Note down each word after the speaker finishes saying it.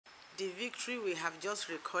The victory we have just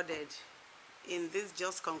recorded in this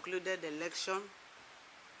just concluded election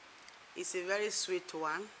is a very sweet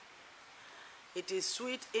one. It is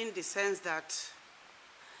sweet in the sense that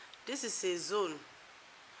this is a zone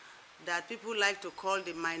that people like to call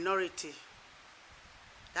the minority.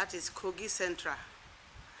 That is Kogi Central.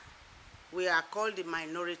 We are called the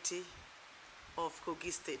minority of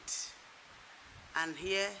Kogi State. And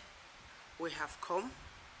here we have come,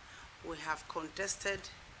 we have contested.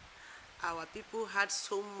 Our people had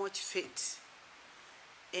so much faith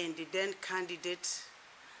in the then candidate,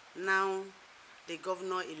 now the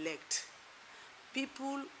governor-elect.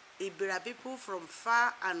 People, Ibira people from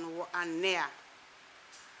far and near,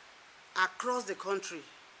 across the country,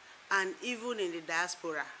 and even in the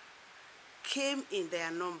diaspora, came in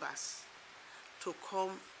their numbers to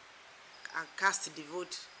come and cast the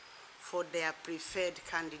vote for their preferred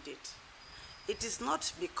candidate. It is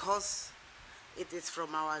not because it is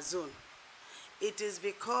from our zone. It is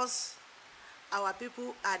because our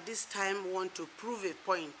people at this time want to prove a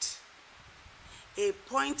point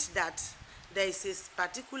that there is a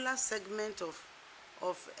particular segment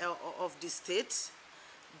of the state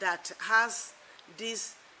that has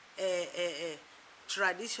this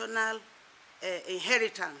traditional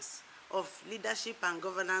inheritance of leadership and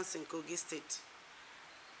governance in Kogi State.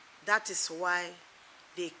 That is why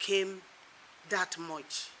they came that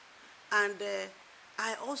much. And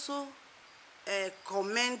I also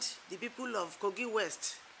commend the people of Kogi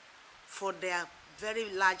West for their very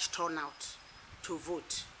large turnout to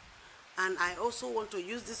vote. And I also want to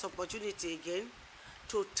use this opportunity again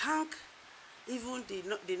to thank even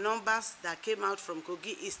the numbers that came out from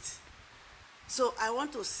Kogi East. So I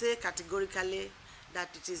want to say categorically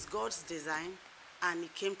that it is God's design and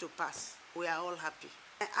it came to pass. We are all happy.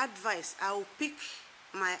 My advice, I will pick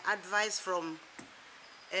my advice from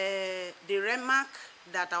the remark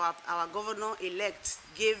that our governor-elect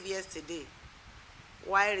gave yesterday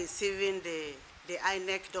while receiving the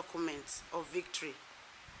INEC documents of victory.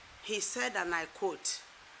 He said, and I quote,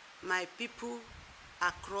 "My people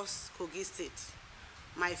across Kogi State,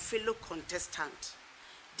 my fellow contestant,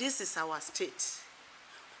 this is our state.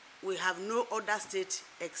 We have no other state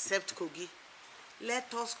except Kogi.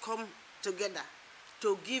 Let us come together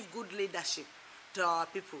to give good leadership to our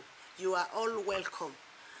people. You are all welcome.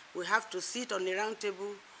 We have to sit on a round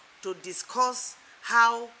table to discuss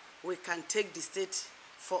how we can take the state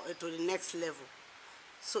to the next level."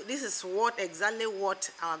 So this is exactly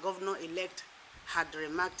what our governor-elect had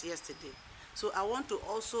remarked yesterday. So I want to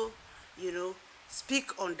also,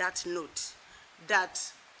 speak on that note,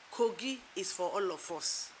 that Kogi is for all of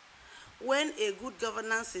us. When a good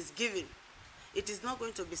governance is given, it is not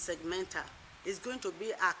going to be segmental. It's going to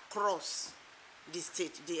be across the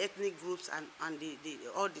state, the ethnic groups and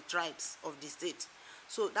all the tribes of the state.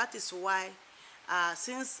 So that is why,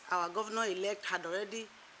 since our governor-elect had already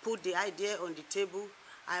put the idea on the table,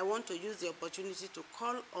 I want to use the opportunity to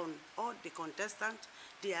call on all the contestants,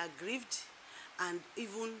 the aggrieved, and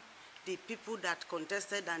even the people that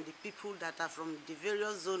contested and the people that are from the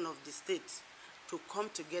various zones of the state to come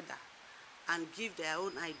together and give their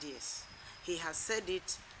own ideas. He has said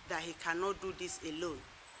it that he cannot do this alone.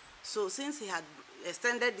 So since he had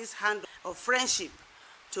extended this hand of friendship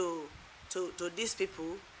to these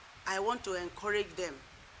people, I want to encourage them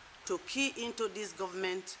to key into this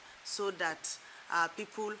government so that our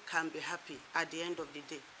people can be happy at the end of the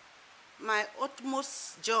day. My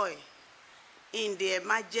utmost joy in the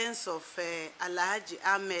emergence of Alhaji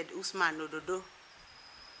Ahmed Usman Ododo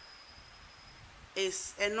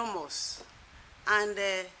is enormous. And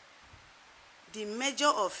the measure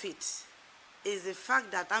of it is the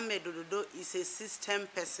fact that Ahmed Ododo is a system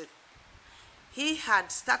person. He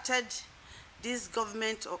had started this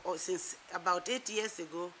government since about 8 years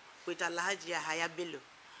ago with Alhaji Yahaya Bello.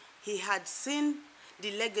 He had seen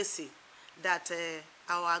the legacy that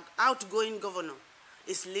our outgoing governor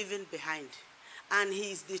is leaving behind. And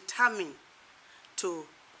he is determined to,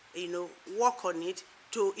 work on it,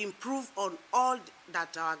 to improve on all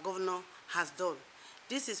that our governor has done.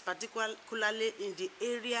 This is particularly in the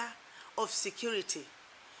area of security.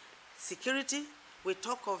 Security, we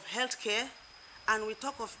talk of healthcare, and we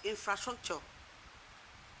talk of infrastructure.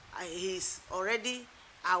 He is already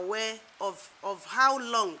aware of how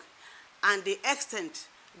long and the extent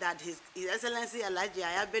that His Excellency Alhaji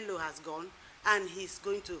Yahaya Bello has gone, and he's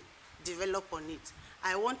going to develop on it.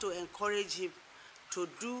 I want to encourage him to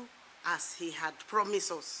do as he had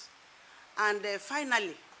promised us. And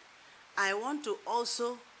finally, I want to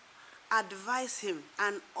also advise him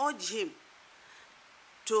and urge him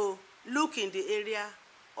to look in the area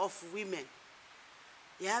of women.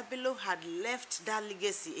 Yahya Bello had left that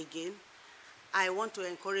legacy again, I want to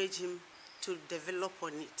encourage him to develop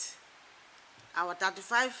on it. Our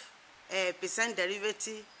 35%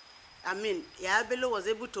 derivative, I mean, Yahya Bello was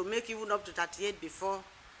able to make even up to 38 before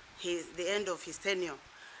the end of his tenure.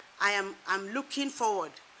 I'm looking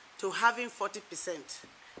forward to having 40%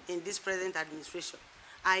 in this present administration.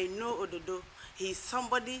 I know Ododo, he is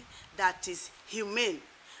somebody that is humane,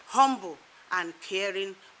 humble, and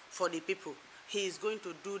caring for the people. He is going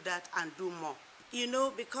to do that and do more. You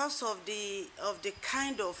know, because of the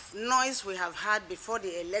kind of noise we have had before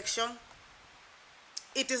the election,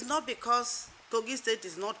 it is not because Kogi State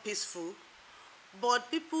is not peaceful,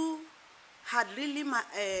 but people had really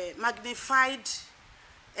magnified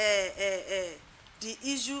the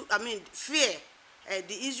issue, I mean, fear,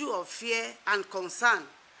 the issue of fear and concern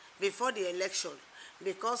before the election,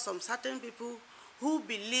 because some certain people who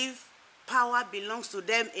believe power belongs to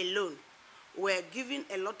them alone were given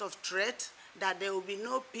a lot of threat that there will be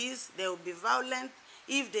no peace, there will be violence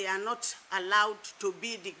if they are not allowed to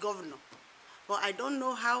be the governor. But I don't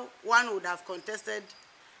know how one would have contested,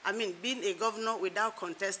 I mean, being a governor without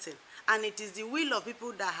contesting. And it is the will of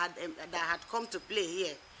people that had come to play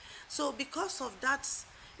here. So because of that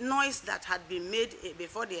noise that had been made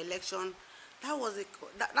before the election, that was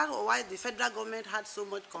why the federal government had so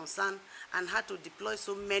much concern and had to deploy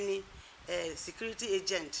so many security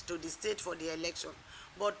agents to the state for the election.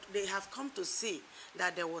 But they have come to see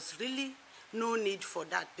that there was really no need for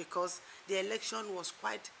that, because the election was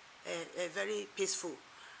quite very peaceful.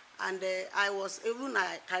 And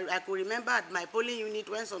I could remember at my polling unit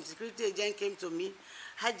when some security agent came to me,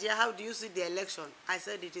 Hajiat, how do you see the election? I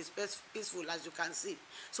said it is peaceful, as you can see.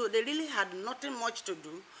 So they really had nothing much to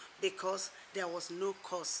do, because there was no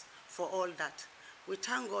cause for all that. We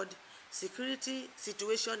thank God, security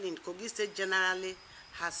situation in Kogi State generally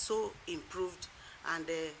has so improved, and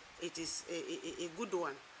it is a good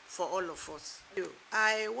one for all of us.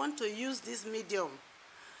 I want to use this medium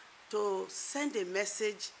to send a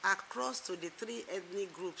message across to the 3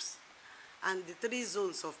 ethnic groups and the 3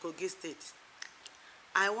 zones of Kogi State.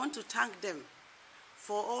 I want to thank them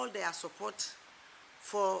for all their support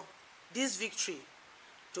for this victory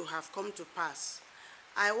to have come to pass.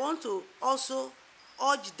 I want to also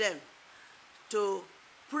urge them to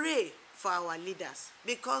pray for our leaders,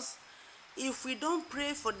 because if we don't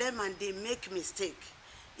pray for them and they make mistake,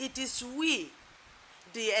 it is we,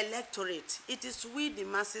 the electorate, it is we, the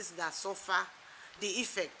masses, that suffer the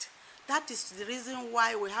effect. That is the reason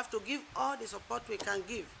why we have to give all the support we can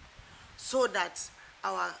give, so that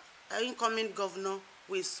our incoming governor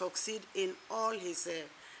will succeed in all his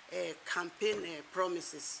campaign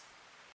promises.